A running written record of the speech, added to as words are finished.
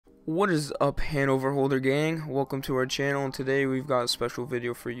What is up, Hanover Holder gang? Welcome to our channel, and today we've got a special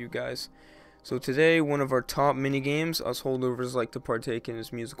video for you guys. So today, one of our top mini games us holdovers like to partake in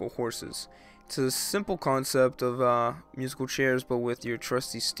is musical horses. It's a simple concept of musical chairs, but with your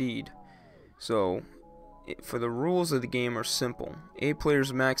trusty steed. So for the rules of the game are simple. 8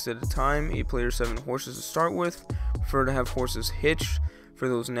 players max at a time, 8 players 7 horses to start with. Prefer to have horses hitched for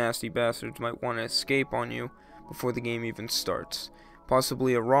those nasty bastards might want to escape on you before the game even starts.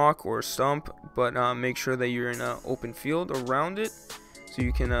 Possibly a rock or a stump, but make sure that you're in an open field around it so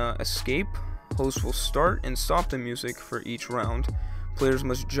you can escape. Host will start and stop the music for each round. Players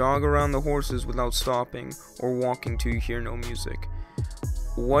must jog around the horses without stopping or walking till you hear no music.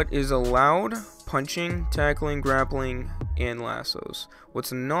 What is allowed? Punching, tackling, grappling, and lassos.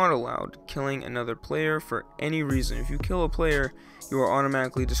 What's not allowed? Killing another player for any reason. If you kill a player, you are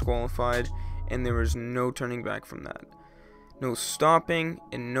automatically disqualified, and there is no turning back from that. No stopping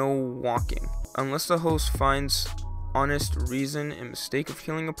and no walking. Unless the host finds honest reason and mistake of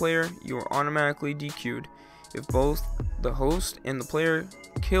killing a player, you are automatically DQ'd. If both the host and the player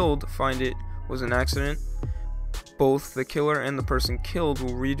killed find it was an accident, both the killer and the person killed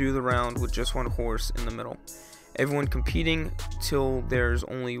will redo the round with just one horse in the middle. Everyone competing till there's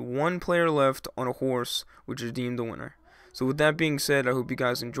only one player left on a horse, which is deemed the winner. So with that being said, I hope you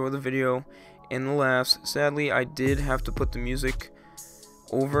guys enjoy the video and the laughs. Sadly, I did have to put the music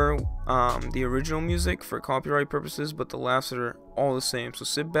over the original music for copyright purposes, but the laughs are all the same. So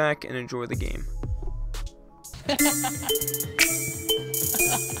sit back and enjoy the game.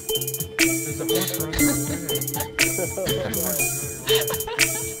 There's a horse running away.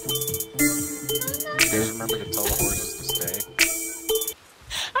 You guys remember to tell the horses to stay?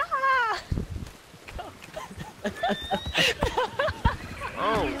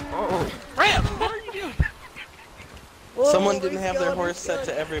 Oh. Ram, what are you doing? Someone didn't have their horse set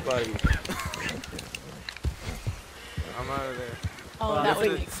to everybody. I'm out of there. Oh, that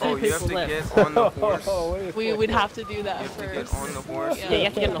would make sense. You have to get on the horse. We would have to do that You have to first. get on the horse. Yeah. Yeah, you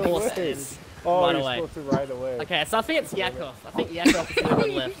have to get on the horse and Oh, run you're away. supposed to ride away. Okay, so I think it's Yakov. I think Yakov is the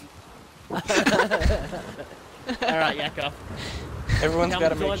one left. Alright, Yakov. Everyone's Come got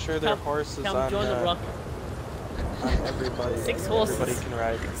to join- make sure their come- horse is Come on, join the rock. on everybody. 6 horses. Everybody can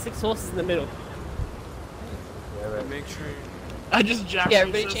ride. 6 horses in the middle. Yeah, right. Make sure I just jacked. Yeah,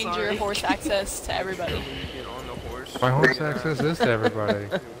 everybody change your horse access to everybody. you get on the horse. My horse access is to everybody.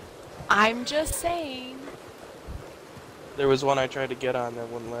 I'm just saying. There was one I tried to get on that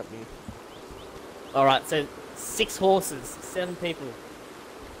wouldn't let me. Alright, so 6 horses, 7 people.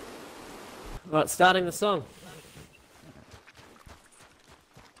 Alright, starting the song.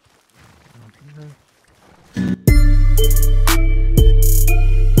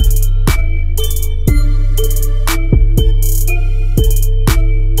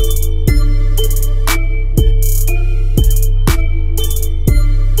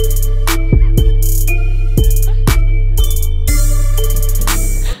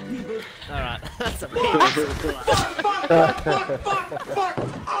 Alright, that's a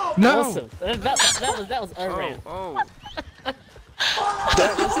No! Awesome. That was unreal. Oh. That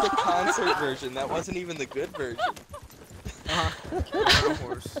was the concert version. That wasn't even the good version. On a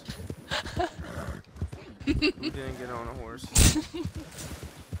horse. Who didn't get on a horse?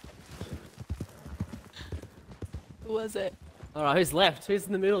 Who was it? Alright, who's left? Who's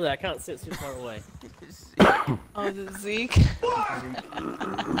in the middle there? I can't see, it's too far away. Oh, is it Zeke?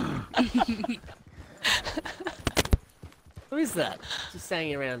 Who is that? Just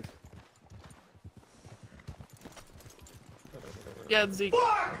hanging around. Yeah, it's Zeke.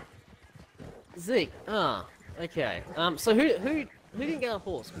 Zeke. Ah, okay. So who didn't get a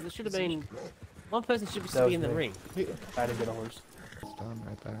horse? Because there should have been one person should That be in was the me. ring. I didn't get a horse. It's done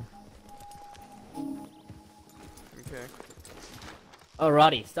right there. Okay.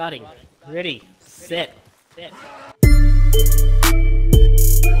 Alrighty, starting. Ready, set.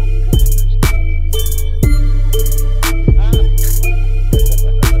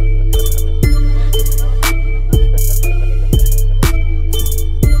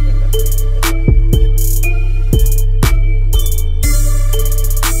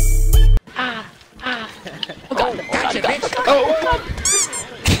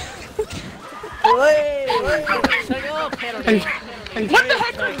 Shut up, penalty. What the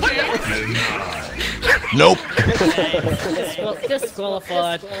heck are you doing? Nope.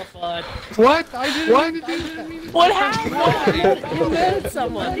 Disqualified. What? I didn't want to do that. What happened? You murdered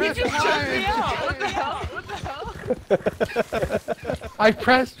someone. You just choked me out. What the hell? What the hell? I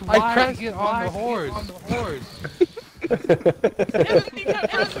pressed Y to get on the horse. It was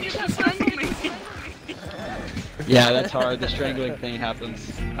because you kept wrestling me. Yeah, that's hard. The strangling thing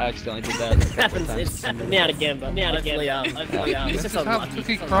happens. I accidentally did that. It happens. It's happened me out again, but hopefully, it's just This is how unlucky.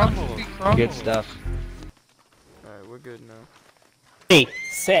 cookie crumbles. Good stuff. Alright, we're good now. Ready,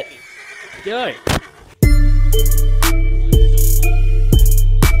 set, go.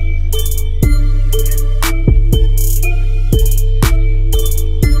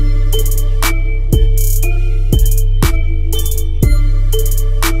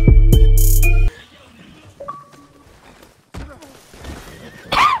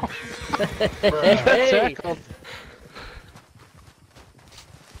 Hey.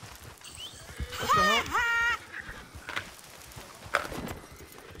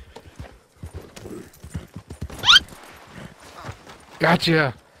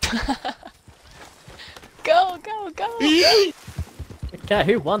 Gotcha. Go, go, go! Okay,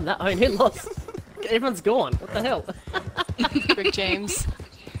 who won that? I mean, who lost? Everyone's gone. What the hell? Rick James.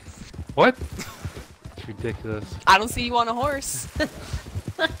 What? It's ridiculous. I don't see you on a horse.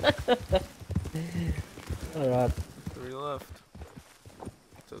 Alright. 3 left.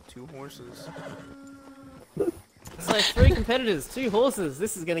 So 2 horses. So 3 competitors, 2 horses.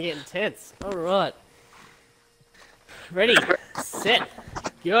 This is gonna get intense. Alright. Ready, set,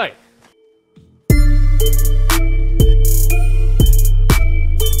 go. Are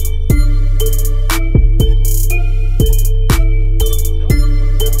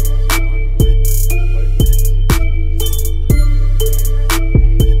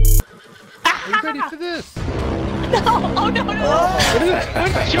you ready for this? Oh no, no!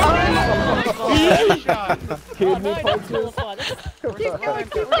 Oh no, don't qualify. Keep going,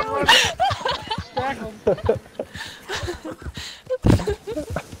 keep going.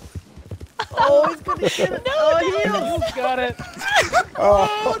 Oh, he's gonna get it. No, he's got it.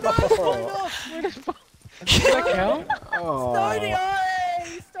 Oh, no. Does that count? Starting,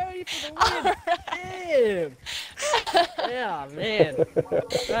 starting for the win. Damn. Yeah, man.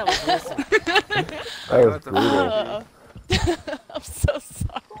 That was awesome. That was brutal. I'm so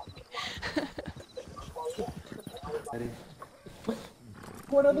sorry.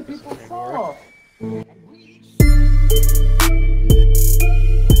 What other people saw?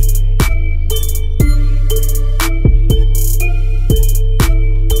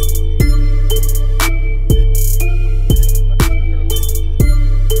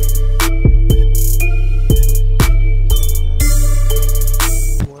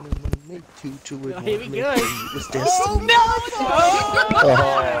 Here we go. Oh no!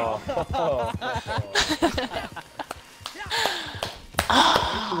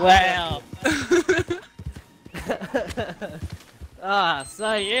 Wow.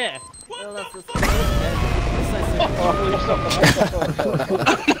 So yeah. Well, that's the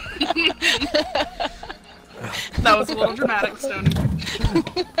That was a little dramatic, Stone.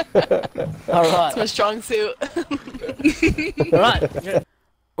 Alright. It's my strong suit. Alright.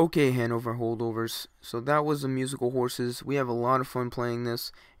 Okay, Hanover Holdovers, so that was the musical horses. We have a lot of fun playing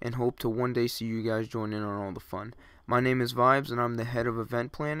this and hope to one day see you guys join in on all the fun. My name is VibeZ and I'm the head of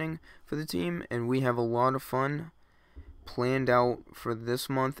event planning for the team, and we have a lot of fun planned out for this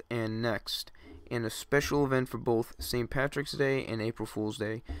month and next, and a special event for both St. Patrick's Day and April Fool's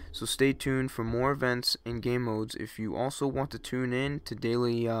Day. So stay tuned for more events and game modes. If you also want to tune in to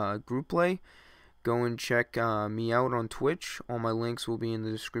daily group play, go and check me out on Twitch. All my links will be in the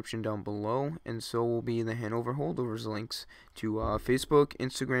description down below, and so will be the Hanover Holdovers links to Facebook,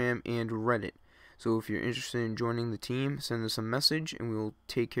 Instagram, and Reddit. So if you're interested in joining the team, send us a message and we will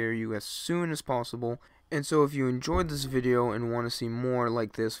take care of you as soon as possible. And so if you enjoyed this video and want to see more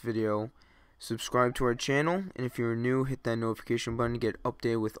like this video, subscribe to our channel, and if you're new, hit that notification button to get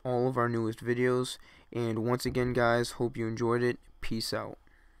updated with all of our newest videos. And once again guys, hope you enjoyed it. Peace out.